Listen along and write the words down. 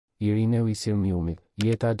Irineu I Sirmiumit,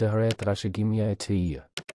 jeta dëhëre trashëgimia e tij.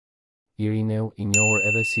 Irineu, I njohur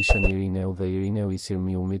edhe si Shën Irineu dhe Irineu I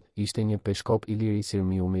Sirmiumit, ishte një peshkop I lirë I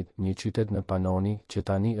Sirmiumit, një qytet në Panoni, që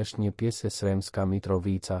tani është një pjesë e Sremska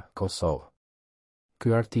Mitrovica, Kosovë.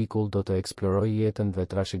 Ky artikull do të eksplorojë jetën dhe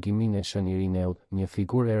trashëgiminë e Shën Irineut, një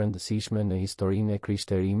figurë e rëndësishme në historinë e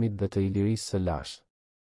krishterimit dhe të Ilirisë së Lashtë.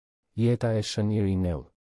 Jeta e Shën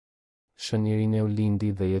Irineut. Shën Irineu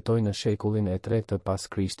lindi dhe jetoi në shekullin e 3 të pas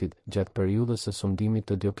Krishtit, gjatë periudhës së sundimit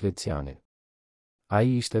të Dioklecianit.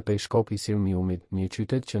 Ai ishte peshkop I Sirmiumit, një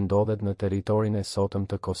qytet që ndodhet në territorin e sotëm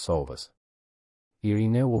të Kosovës.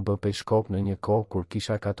 Irineu u bë peshkop në një kohë kur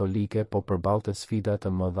Kisha Katolike po përballte sfida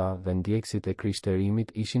të mëdha dhe ndjekësit e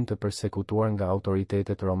krishterimit ishin të përsekutuar nga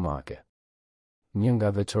autoritetet romake. Një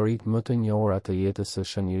nga veçoritë më të njohura të jetës së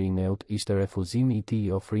Shën Irineut ishte refuzimi I tij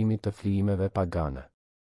I ofrimit të flijimeve pagane.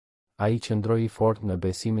 Ai qëndroi I fortë në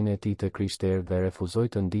besimin e tij të krishterë dhe refuzoi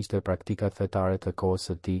të ndiqte praktikat fetare të kohës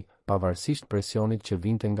së tij, pavarësisht presionit që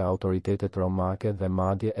vinte nga autoritetet romake dhe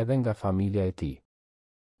madje edhe nga familja e tij.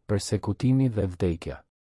 Persekutimi dhe vdekja.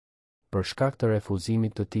 Për shkak të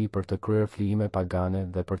refuzimit të tij për të kryer flijime pagane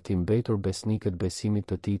dhe për t'i mbetur besnikët besimit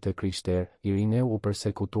të tij të krishterë, Irineu u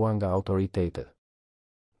përsekutua nga autoritetet.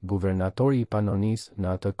 Guvernatori I Panonisë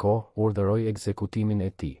në atë kohë urdhëroi ekzekutimin e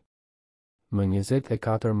tij. Më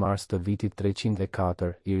 24 mars të vitit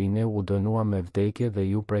 304, Irineu u dënua me vdekje dhe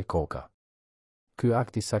ju prej koka. Ky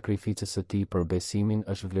akt I sakrificës së tij për besimin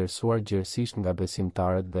është vlerësuar gjerësisht nga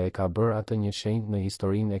besimtarët dhe e ka bërë atë një shenjë në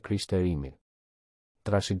historinë e krishterimit.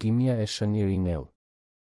 Trashëgimia e Shën Irineut.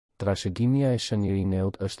 Trashëgimia e Shën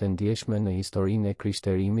Irineut është e ndjeshme në historinë e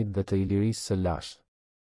krishterimit dhe të Ilirisë së Lashtë.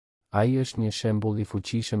 Ai është një shembull I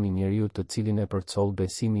fuqishëm I njeriut të cilin e përcoll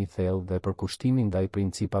besimi I thellë dhe përkushtimi ndaj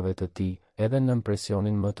principave të tij, edhe nën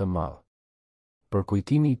presionin më të madh.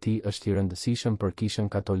 Përkujtimi I tij është I rëndësishëm për Kishën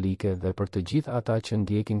Katolike dhe për të gjithë ata që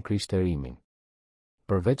ndjekin krishterimin.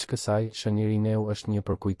 Përveç kësaj, Shën Irineu është një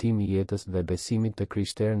përkujtim I jetës dhe besimit të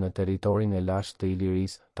krishterë në territorin e lashtë të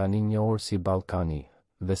Ilirisë, tani njohur si Ballkani,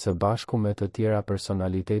 dhe së bashku me të tjera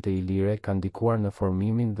personalitete ilire ka ndikuar në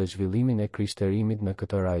formimin dhe zhvillimin e krishterimit në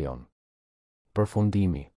këtë rajon.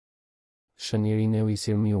 Përfundimi. Shën Irineu I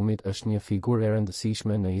Sirmiumit është një figurë e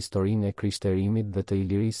rëndësishme në historinë e krishterimit dhe të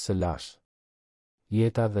Ilirisë së Lashtë.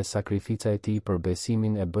 Jeta dhe sakrifica e tij për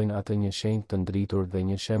besimin e bëjnë atë një shenjë të ndritur dhe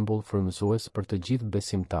një shembull frymëzues për të gjithë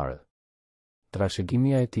besimtarët.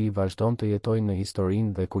 Trashëgimia e tij vazhdon të jetojë në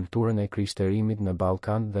historinë dhe kulturën e krishterimit në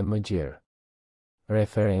Ballkan dhe më gjerë.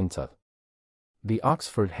 Referencat. The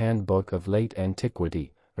Oxford Handbook of Late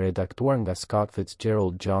Antiquity, redaktuar nga Scott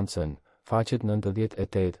Fitzgerald Johnson, faqet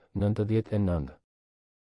 98-99.